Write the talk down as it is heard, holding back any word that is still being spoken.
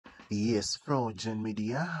Yes, Progen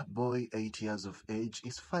Media, boy 8 years of age,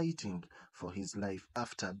 is fighting for his life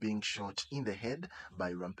after being shot in the head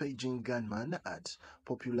by rampaging gunman at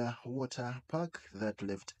popular water park that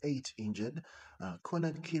left 8 injured.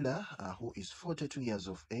 Cornered killer, who is 42 years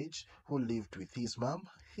of age, who lived with his mom,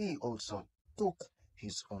 he also took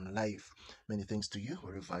his own life. Many thanks to you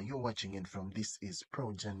wherever you're watching in from. This is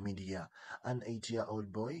Progen Media. An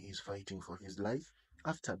 8-year-old boy is fighting for his life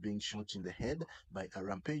after being shot in the head by a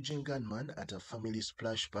rampaging gunman at a family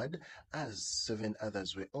splash pad, as 7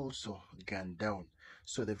 others were also gunned down.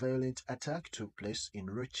 So the violent attack took place in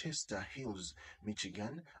Rochester Hills,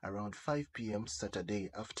 Michigan, around 5 p.m. Saturday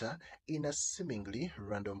after, in a seemingly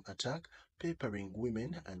random attack, peppering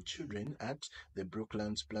women and children at the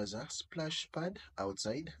Brooklands Plaza Splash Pad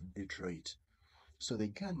outside Detroit. So the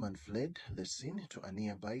gunman fled the scene to a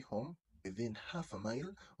nearby home within half a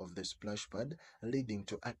mile of the splash pad, leading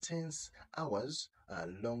to a tense hours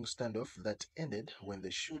long standoff that ended when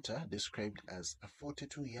the shooter, described as a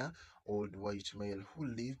 42-year-old white male who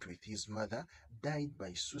lived with his mother, died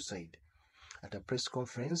by suicide. At a press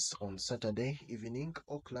conference on Saturday evening,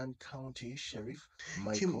 Oakland County Sheriff Kim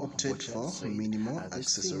Michael opted Butcher for said minimal the scenes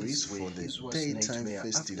accessories were for the his worst daytime nightmare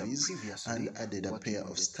after festivities and previously added a working pair on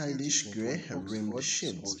of the stylish 2021 grey-rimmed Oxford school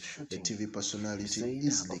shades. The shooting. TV He personality said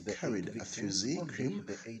easily of the 8 carried a victims, fuzzy, only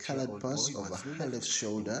the cream-colored 8-year-old purse boy over was her left left in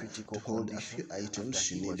shoulder to critical hold a few condition items after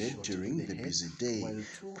she he was needed shot in during the the head, busy day. while 2 of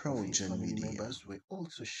his Progen family Media. members were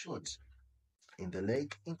also shot in the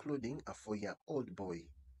leg, including a 4-year-old boy.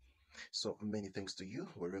 So many thanks to you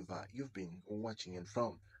wherever you've been watching and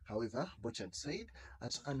from. However, Butchard said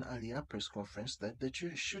at an earlier press conference that the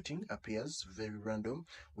shooting appears very random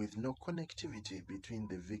with no connectivity between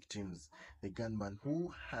the victims. The gunman,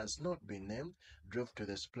 who has not been named, drove to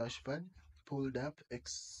the splash pad, pulled up,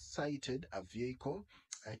 exited a vehicle,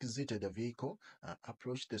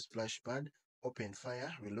 approached the splash pad, opened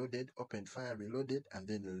fire, reloaded, and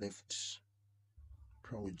then left.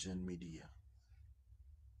 Progen Media.